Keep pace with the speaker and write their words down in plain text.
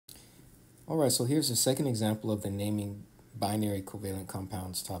Alright, so here's a second example of the naming binary covalent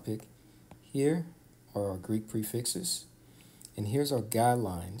compounds topic. Here are our Greek prefixes, and here's our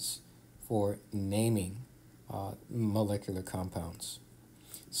guidelines for naming molecular compounds.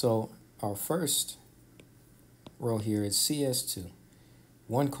 So our first row here is CS2,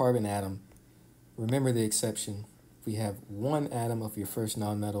 one carbon atom. Remember the exception. If we have one atom of your first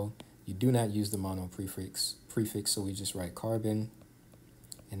nonmetal, you do not use the mono prefix, so we just write carbon,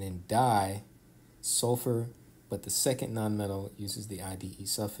 and then di, sulfur, but the second nonmetal uses the IDE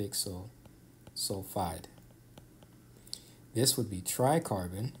suffix, so sulfide. This would be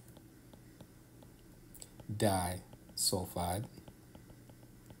tricarbon, disulfide.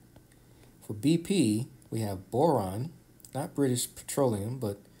 For BP, we have boron, not British Petroleum,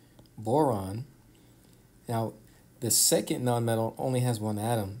 but boron. Now, the second nonmetal only has one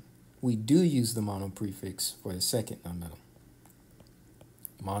atom. We do use the mono prefix for the second nonmetal.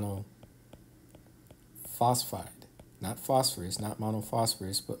 Monophosphide, not phosphorus, not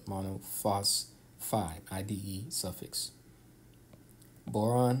monophosphorus, but monophosphide, IDE suffix.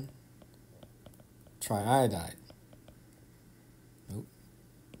 Boron, triiodide. Nope.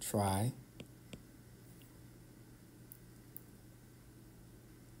 Triiodide.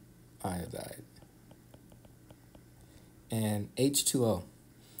 And H2O.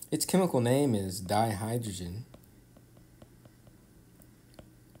 Its chemical name is dihydrogen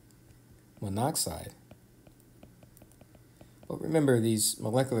monoxide. But remember, these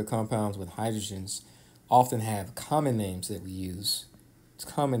molecular compounds with hydrogens often have common names that we use. Its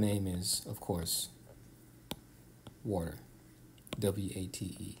common name is, of course, water,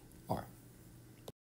 W-A-T-E.